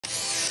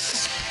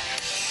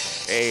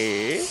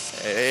Hey,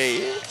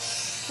 hey.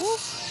 Woo.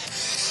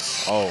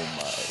 Oh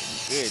my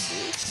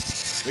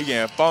goodness. We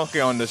getting funky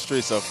on the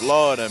streets of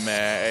Florida,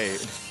 man. Hey.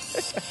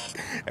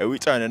 Hey, we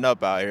turning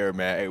up out here,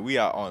 man. Hey, we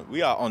out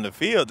on the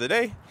field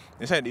today.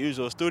 This ain't the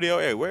usual studio.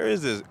 Hey, where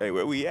is this? Hey,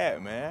 where we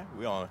at, man?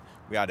 We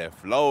out in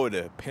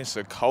Florida,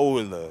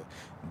 Pensacola,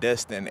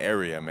 Destin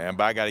area, man.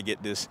 But I gotta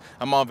get this.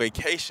 I'm on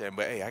vacation,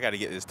 but hey, I gotta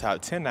get this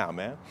top 10 out,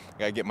 man. I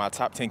gotta get my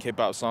top 10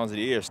 K-pop songs of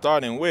the year,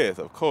 starting with,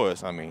 of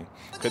course. I mean,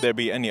 could there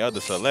be any other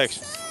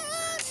selection?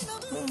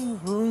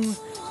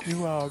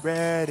 You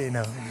already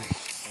know.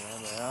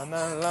 I'm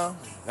not alone.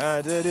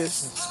 I did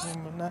this.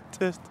 I'm not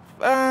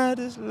testify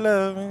this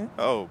loving.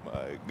 Oh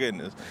my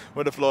goodness.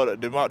 What the Florida?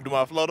 Do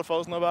my Florida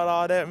folks know about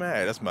all that,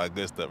 man? That's my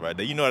good stuff right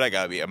there. You know that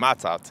gotta be in my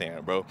top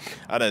 10, bro.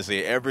 I done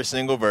seen every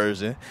single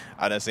version.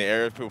 I done seen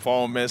every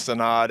performance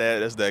and all that.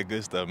 That's that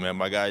good stuff, man.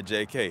 My guy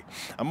JK.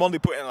 I'm only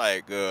putting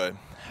like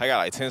I got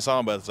like 10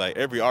 songs, but it's like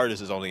every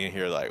artist is only in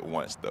here like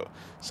once though.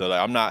 So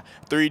like I'm not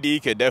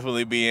 3D could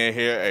definitely be in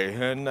here.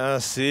 And I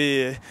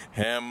see it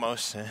in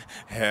motion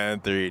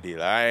and 3D.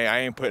 Like I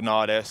ain't putting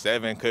all that.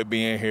 7 could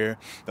be in here.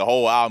 The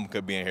whole album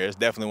could be in here. It's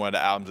definitely one of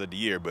the albums of the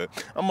year. But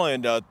I'm gonna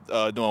end up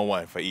doing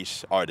one for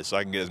each artist, so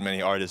I can get as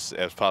many artists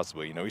as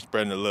possible. You know, we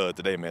spreading the love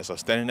today, man. So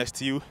standing next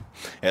to you,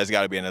 it's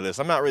got to be in the list.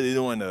 I'm not really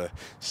doing a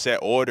set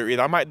order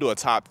either. I might do a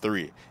top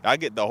 3. I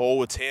get the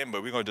whole 10,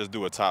 but we're gonna just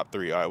do a top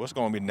 3. All right, what's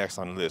gonna be next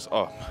on the list?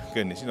 Oh my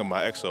goodness, you know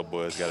my EXO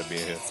boys got to be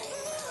in here.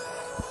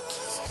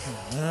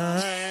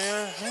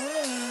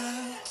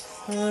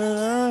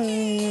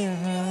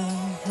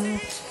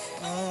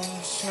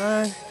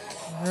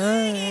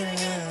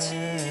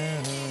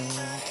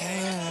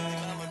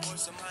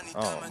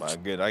 Oh my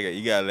goodness,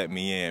 you gotta let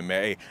me in,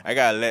 man. Hey, I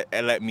gotta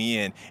let me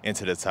in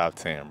into the top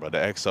 10, bro. The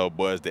EXO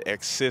boys, the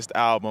Exist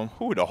album.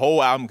 Ooh, the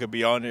whole album could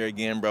be on there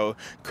again, bro.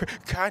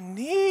 I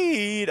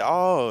need,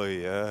 oh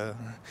yeah.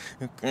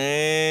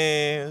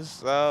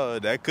 So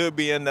that could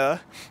be in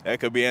there. That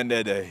could be in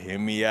there. The hear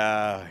me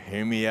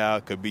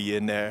out could be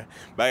in there.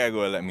 But I gotta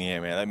go and let me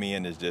in, man. Let me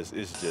in is just,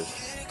 it's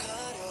just.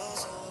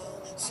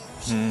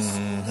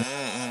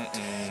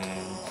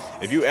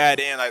 If you add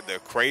in like the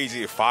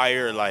crazy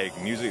fire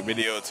like music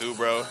video too,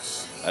 bro,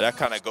 that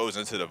kind of goes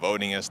into the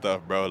voting and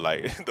stuff, bro.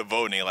 Like the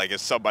voting, like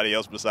it's somebody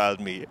else besides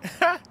me.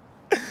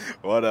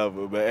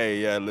 Whatever, but hey,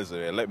 yeah,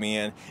 listen, man, let me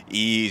in.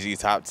 Easy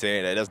top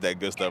 10. That's that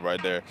good stuff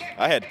right there.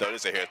 I had to throw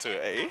this in here too.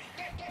 Hey,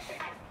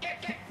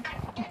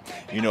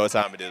 you know what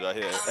time it is right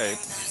here. Hey.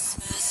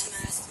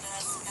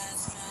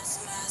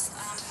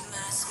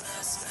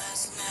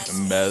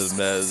 Mez.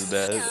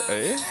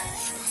 Hey.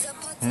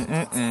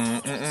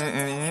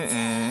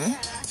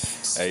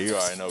 Hey, you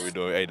already know what we're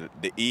doing. Hey,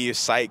 the Eve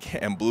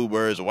Psych and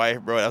Bluebird's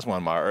Wife, bro. That's one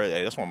of my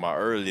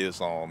earliest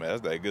songs, man.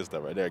 That's that good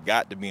stuff right there.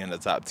 Got to be in the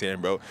top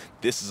 10, bro.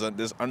 This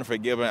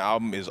Unforgiven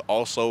album is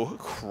also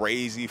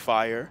crazy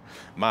fire.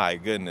 My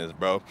goodness,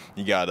 bro.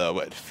 You got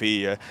what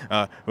fear?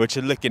 What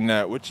you looking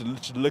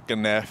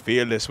at?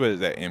 Fearless. What is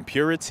that?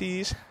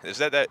 Impurities? Is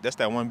that's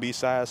that one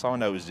B-side song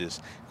that was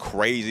just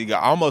crazy? I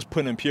almost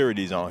put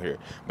Impurities on here,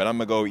 but I'm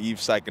gonna go Eve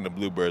Psych and the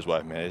Bluebird's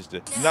Wife, man. It's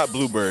just not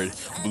Bluebird,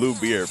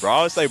 Bluebeard, bro. I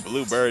always say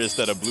Bluebird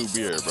instead of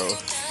Bluebeard, bro.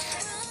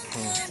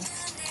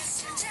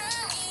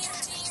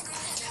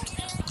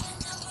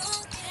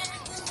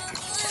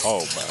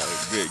 Oh my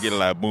good, get a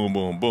lot of boom,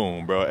 boom,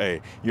 boom, bro.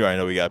 Hey, you already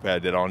know we got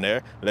Pat that on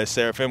there. Let's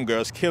Seraphim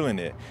Girls killing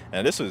it.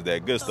 And this was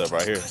that good stuff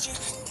right here.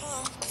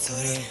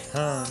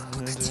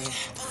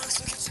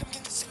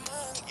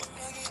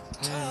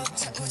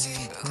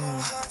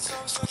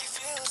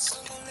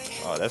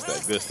 Oh, that's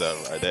that good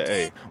stuff right there.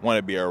 Hey,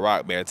 wanna be a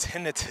rock band.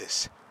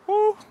 Tinnitus.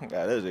 Woo.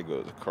 God, that shit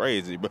goes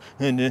crazy, bro.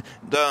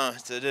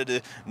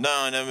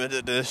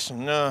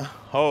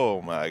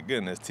 Oh my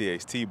goodness,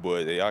 TXT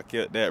boys, y'all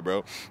killed that,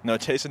 bro. No,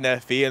 Chasing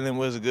That Feeling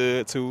was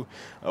good too.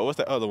 What's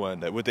the other one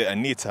with the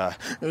Anita?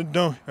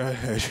 Don't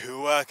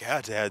you walk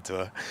out that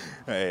door.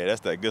 Hey,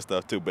 that's that good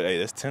stuff too. But hey,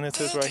 that's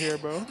Tinnitus right here,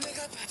 bro.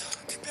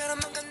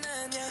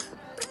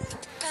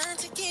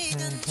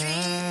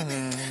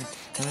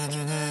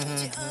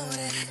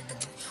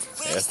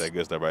 Yeah, that's that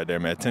good stuff right there,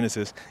 man.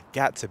 Tinnitus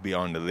got to be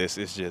on the list.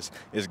 It's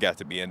got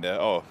to be in there.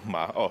 Oh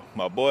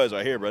my boys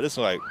right here, bro. This is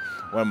like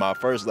one of my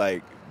first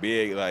like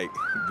big like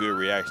good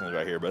reactions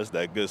right here, bro. It's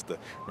that good stuff.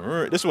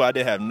 Remember, this is why I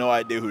didn't have no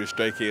idea who the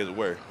Stray Kids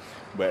were,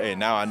 but hey,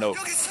 now I know.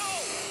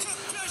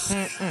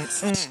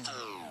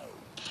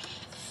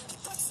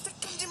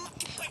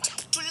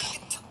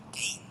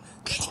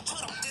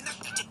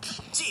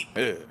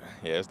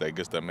 Yeah, it's that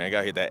good stuff, man.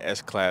 Gotta hit that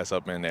S-Class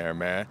up in there,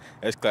 man.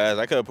 S-Class,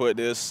 I could have put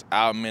this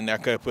album in there. I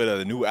could have put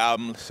a new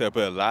album. So I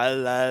put la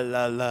la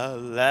la la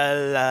la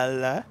la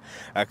la.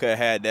 I could have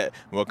had that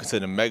Welcome to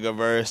the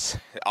Megaverse,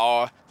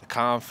 all the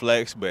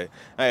Complex, but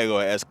I ain't go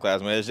with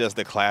S-Class, man. It's just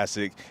the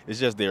classic. It's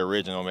just the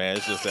original, man.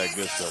 It's just that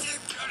good stuff.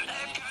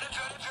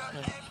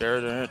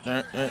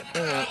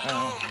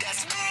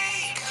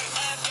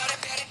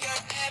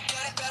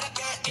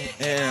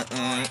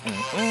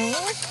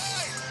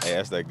 Hey,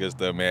 that's that good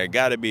stuff, man.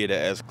 Gotta be the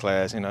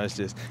S-Class, you know.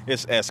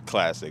 It's S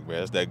classic,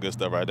 man. It's that good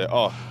stuff right there.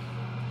 Oh,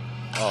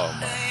 Oh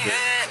my goodness.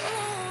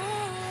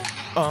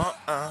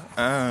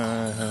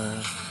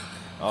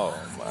 Oh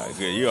my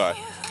good. You are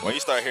when you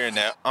start hearing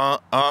that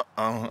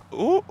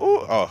ooh,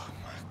 oh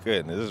my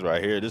goodness, this is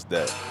right here. This is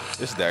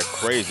that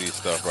crazy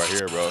stuff right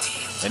here, bro.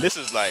 And this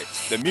is like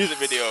the music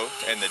video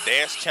and the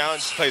dance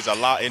challenge plays a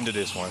lot into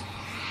this one.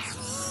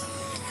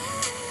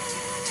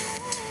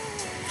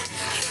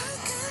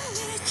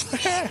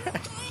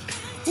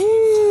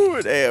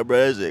 Woo, damn, bro.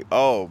 That's like,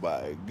 oh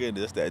my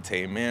goodness, that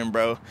taemin,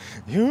 bro.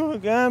 You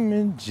got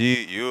me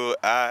G-U-I-L-T-Y.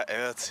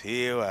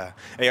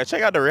 Hey, yo,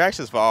 check out the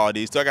reactions for all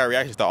these. So I got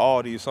reactions to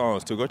all these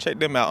songs too. Go check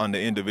them out on the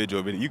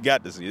individual video. You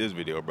got to see this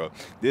video, bro.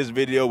 This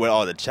video with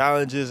all the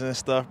challenges and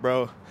stuff,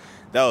 bro.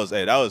 That was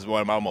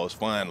one of my most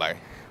fun like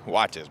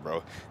watches,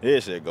 bro.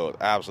 This shit goes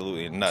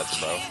absolutely nuts,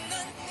 bro.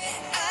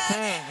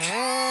 Hey,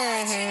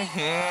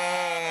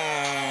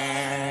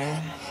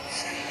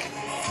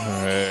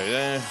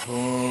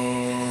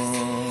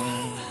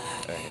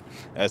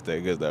 that's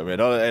that good stuff, man.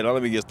 Don't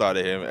let me get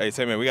started here. Hey,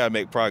 say, man, we gotta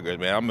make progress,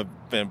 man. I'm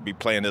gonna be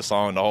playing this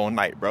song the whole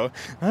night, bro.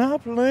 I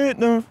played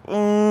the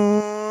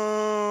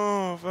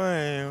phone for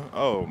you.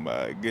 Oh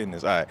my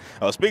goodness. All right.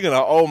 Oh, speaking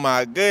of oh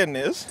my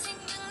goodness.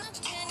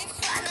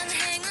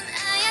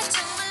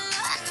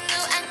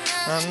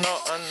 I know.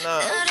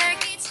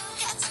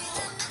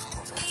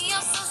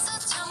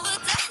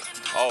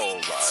 Oh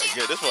my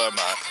god,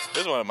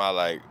 this one of my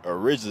like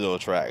original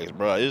tracks,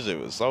 bro. This shit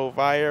was so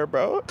fire,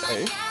 bro.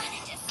 Hey.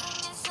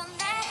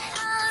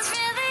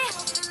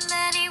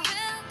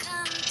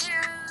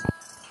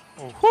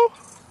 Oh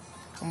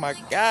my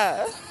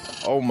god.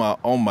 Oh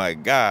my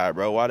god,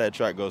 bro. Why that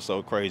track goes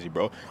so crazy,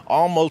 bro?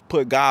 Almost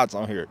put gods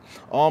on here.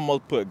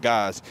 Almost put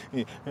gods.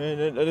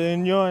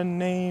 And your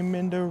name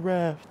in the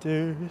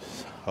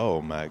rafters.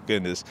 Oh my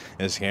goodness.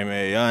 It's came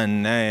your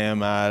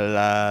name, la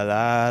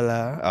la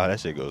la. Oh, that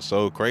shit goes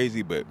so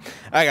crazy, but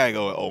I gotta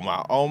go with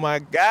oh my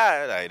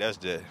god. Like that's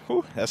just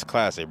that's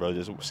classic, bro.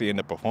 Just seeing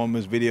the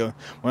performance video.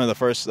 One of the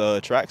first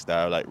tracks that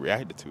I like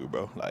reacted to,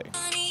 bro. Like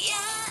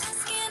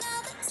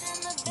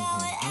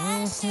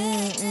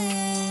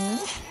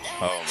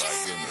oh my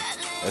goodness.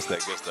 That's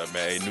that good stuff,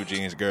 man. Hey,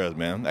 Newjeans girls,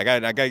 man. I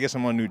gotta get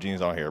some more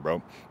Newjeans on here,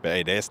 bro. But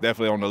hey, that's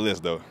definitely on the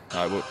list though.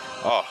 All right,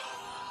 oh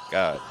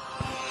god.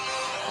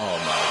 Oh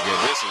my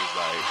god, this is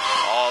like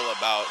all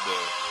about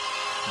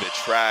the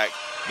track,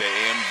 the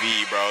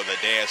MV, bro, the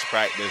dance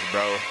practice,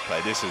 bro.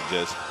 Like this is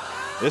just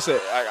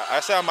I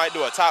said I might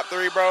do a top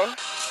 3, bro.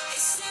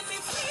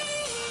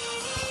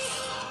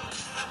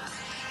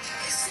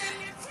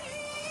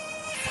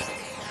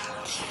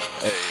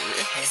 Hey,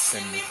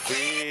 set me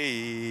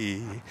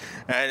free.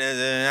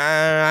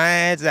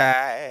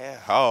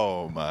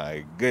 Oh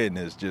my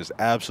goodness, just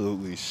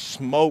absolutely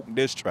smoked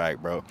this track,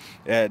 bro.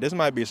 Yeah, this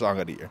might be song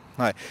of the year.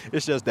 Like,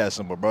 it's just that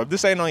simple, bro. If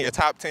this ain't on your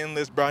top 10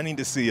 list, bro, I need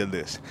to see a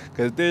list.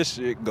 Cause this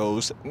shit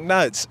goes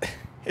nuts.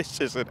 It's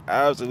just an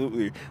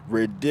absolutely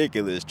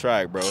ridiculous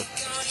track, bro.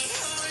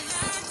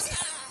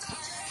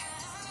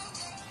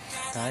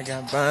 I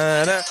got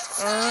butter.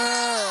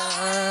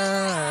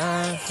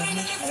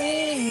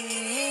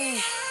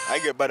 I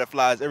get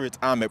butterflies every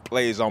time it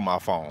plays on my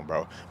phone,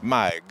 bro.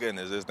 My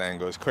goodness, this thing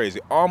goes crazy.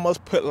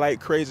 Almost put like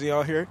crazy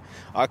on here.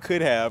 I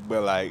could have,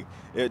 but like,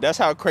 that's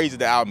how crazy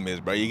the album is,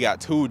 bro. You got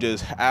two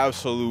just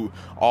absolute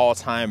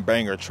all-time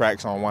banger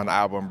tracks on one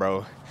album,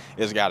 bro.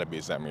 It's gotta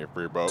be Set Me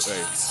Free, bro.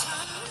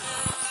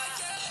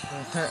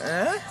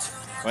 Hey.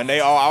 When they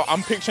all,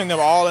 I'm picturing them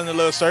all in a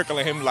little circle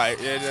and him like,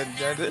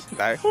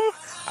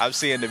 I'm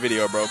seeing the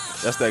video, bro.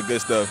 That's that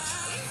good stuff.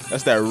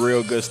 That's that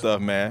real good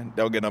stuff, man.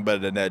 Don't get no better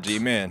than that,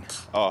 Jimin.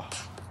 Oh.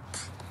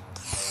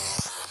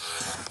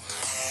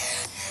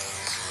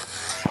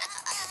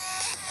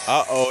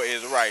 Uh-oh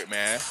is right,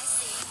 man.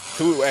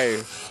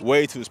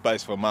 Way too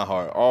spicy for my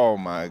heart. Oh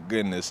my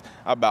goodness.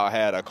 I about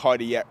had a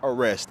cardiac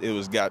arrest. It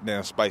was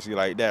goddamn spicy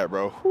like that,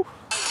 bro. Whew.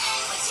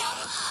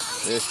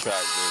 This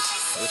track is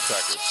so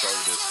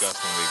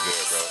disgustingly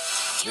good, bro.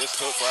 This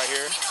hook right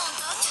here.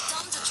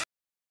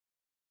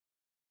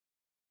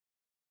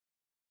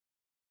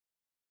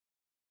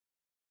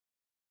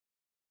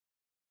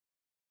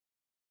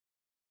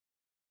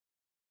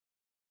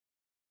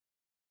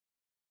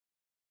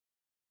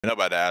 I know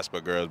about the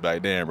Aespa girls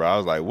back then, bro. I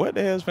was like, what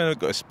the hell's finna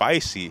go?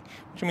 Spicy?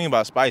 What you mean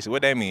by spicy?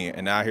 What that mean?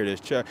 And now I hear this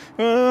track.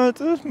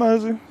 Too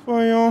spicy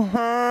for your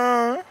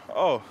heart.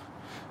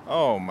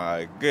 Oh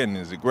my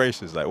goodness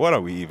gracious. Like, what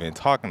are we even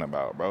talking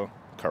about, bro?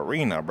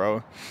 Karina,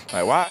 bro.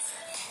 Like,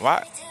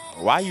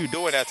 why you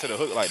doing that to the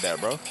hook like that,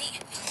 bro?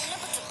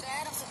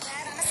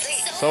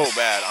 So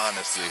bad,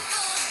 honestly.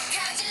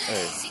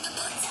 Hey.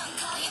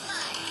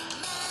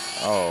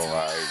 Oh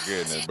my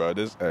goodness, bro.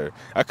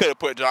 I could have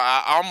put John.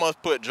 I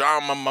almost put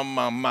John.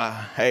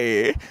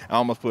 Hey, I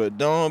almost put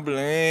don't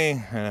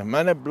blink.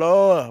 Money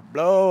blow up.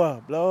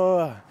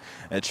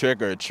 And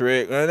trick or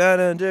treat.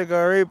 Another trick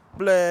or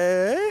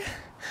replay.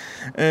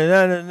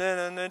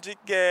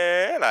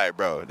 Like,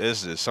 bro,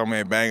 this is so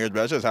many bangers,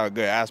 bro. That's just how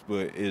good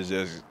Aespa is.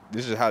 This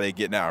is how they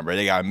get down, bro.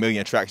 They got a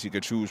million tracks you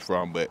could choose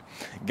from, but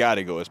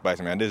gotta go with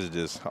spicy, man. This is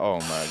just,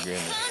 oh my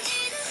goodness.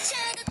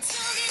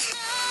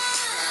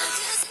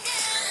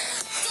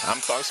 I'm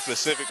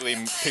specifically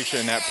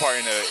picturing that part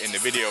in the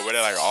video where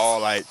they're like all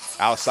like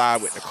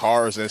outside with the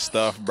cars and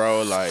stuff,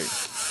 bro. Like,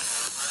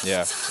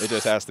 yeah, it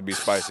just has to be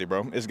spicy,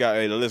 bro. It's got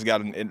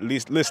at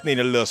least need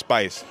a little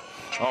spice.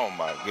 Oh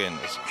my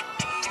goodness.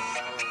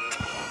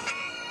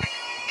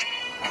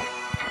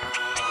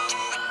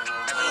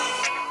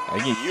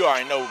 Again, you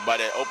already know by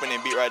that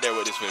opening beat right there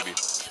what this will be.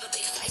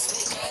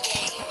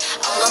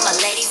 All of my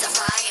ladies are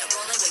fire,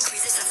 rolling with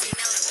creases of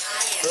female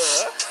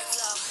empire.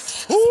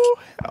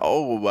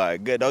 Oh my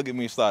god, don't get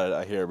me started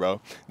out here, bro.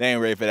 They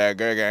ain't ready for that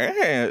girl gang.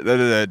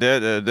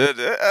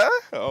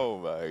 Oh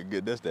my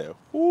goodness, that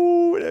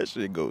that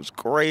shit goes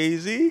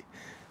crazy.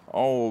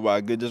 Oh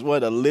my goodness, what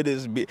the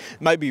littest beat.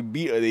 Might be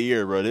beat of the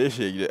year, bro. This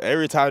shit,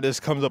 every time this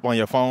comes up on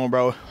your phone,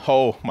 bro,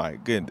 oh my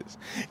goodness,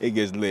 it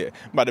gets lit.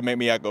 About to make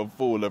me act a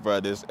fool in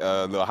front of this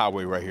little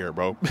highway right here,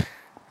 bro.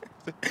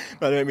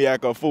 About to make me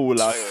act a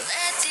fool out here.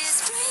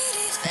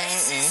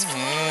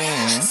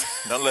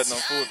 Don't let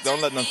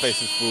them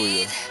faces fool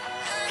you.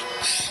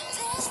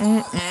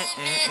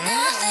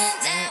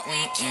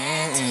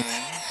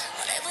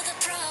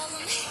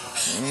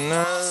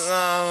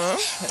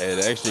 Hey,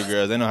 the extra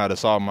girls, they know how to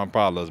solve my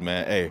problems,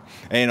 man. Hey,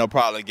 ain't no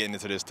problem getting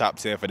into this top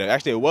 10 for them.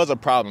 Actually, it was a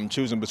problem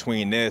choosing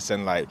between this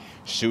and like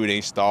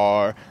Shooting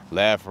Star,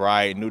 Left,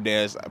 Right, New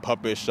Dance,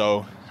 Puppet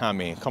Show. I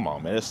mean, come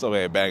on, man. There's so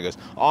many bangers.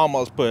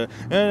 Almost put,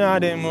 and I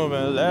didn't move it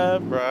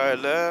left,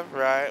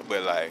 right.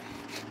 But like,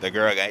 the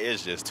girl guy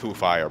is just too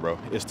fire, bro.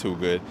 It's too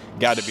good.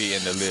 Got to be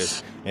in the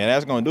list. And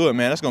that's going to do it,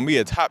 man. That's going to be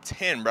a top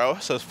 10, bro.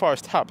 So as far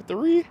as top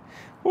 3,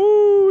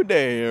 woo,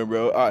 damn,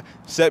 bro.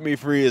 Set Me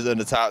Free is in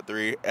the top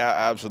 3.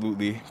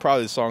 Absolutely.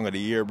 Probably the song of the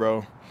year,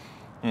 bro.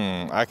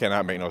 I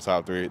cannot make no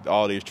top 3.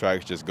 All these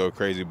tracks just go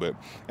crazy. But,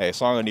 hey,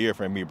 song of the year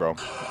for me, bro.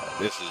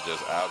 This is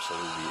just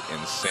absolutely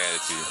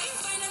insanity.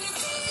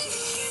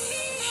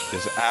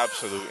 Just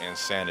absolute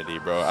insanity,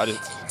 bro. I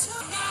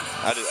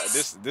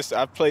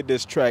played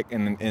this track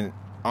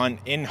on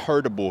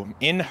inheritable.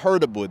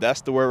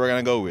 That's the word we're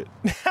gonna go with.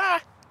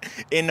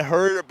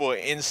 Inheritable,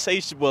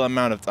 insatiable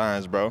amount of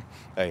times, bro.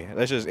 Hey,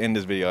 let's just end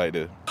this video like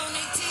this.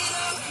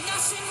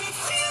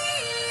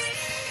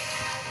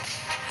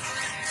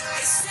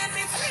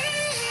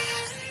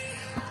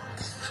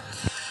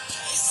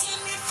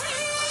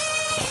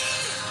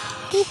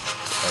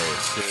 Hey,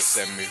 just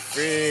set me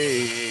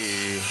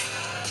free.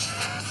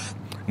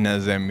 Now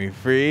set me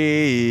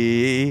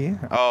free.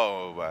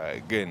 Oh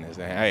my goodness.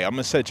 Hey, I'm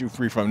gonna set you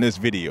free from this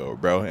video,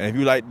 bro. And if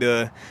you like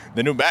the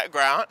new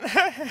background,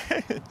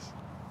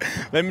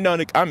 let me know in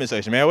the comment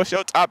section, man. What's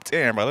your top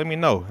 10, bro? Let me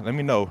know.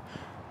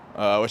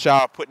 What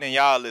y'all putting in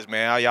y'all list,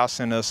 man. Y'all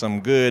send us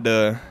some good,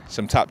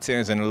 some top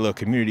 10s in a little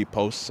community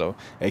post. So,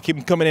 hey, keep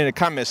them coming in the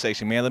comment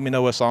section, man. Let me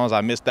know what songs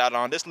I missed out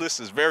on. This list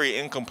is very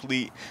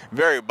incomplete,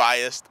 very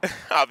biased,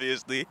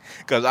 obviously,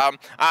 because I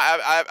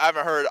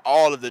haven't heard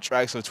all of the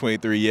tracks of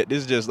 23 yet.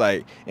 This is just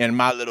like in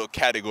my little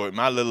category,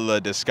 my little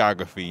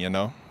discography, you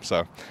know.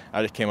 So,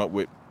 I just came up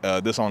with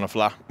this on the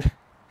fly.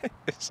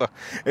 So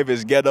if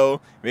it's ghetto,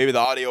 maybe the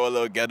audio a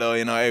little ghetto,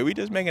 you know, hey, we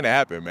just making it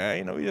happen, man.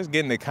 You know, we just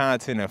getting the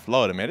content in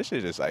Florida, man. This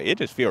shit just like, it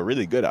just feel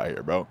really good out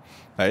here, bro.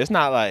 Like, it's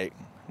not like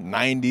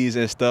 90s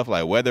and stuff,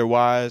 like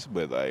weather-wise,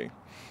 but like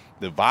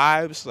the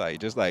vibes, like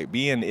just like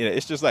being,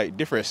 it's just like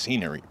different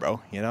scenery,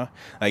 bro, you know?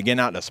 Like getting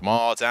out the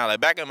small town,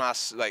 like back in my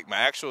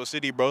actual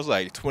city, bro, it's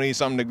like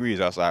 20-something degrees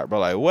outside, bro.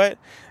 Like, what?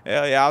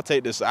 Hell yeah, I'll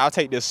take this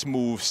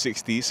smooth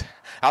 60s.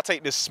 I'll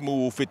take this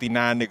smooth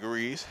 59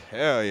 degrees.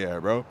 Hell yeah,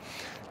 bro.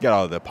 Got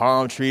all the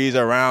palm trees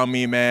around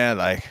me, man.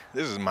 Like,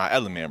 this is my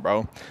element,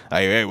 bro.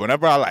 Like, hey,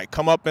 whenever I like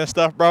come up and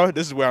stuff, bro,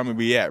 this is where I'm gonna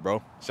be at,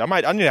 bro. So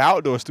I need an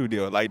outdoor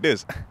studio like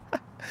this.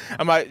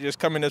 I might just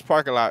come in this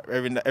parking lot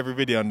every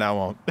video now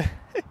on.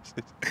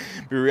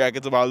 Be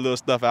reacting to my little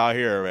stuff out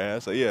here, man.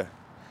 So yeah,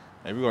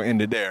 hey, we're gonna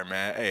end it there,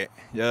 man. Hey,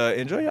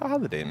 enjoy your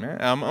holiday, man.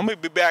 I'm gonna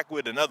be back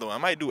with another one. I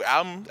might do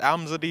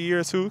albums of the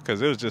year too, because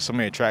there was just so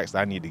many tracks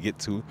that I need to get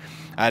to.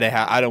 I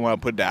don't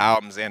want to put the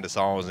albums and the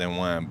songs in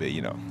one, but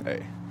you know,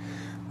 hey.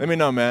 Let me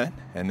know, man.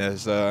 And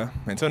there's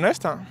until next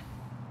time.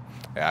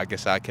 Yeah, I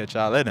guess I'll catch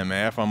y'all later,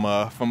 man. From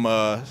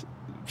a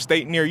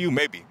state near you,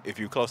 maybe, if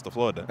you're close to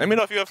Florida. Let me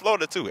know if you're in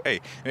Florida too. Hey,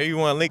 maybe you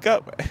want to link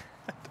up.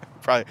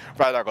 probably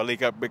not gonna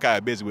link up. We're kind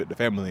of busy with the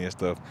family and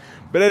stuff.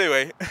 But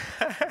anyway,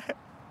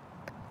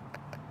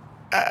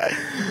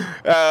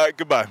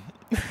 goodbye.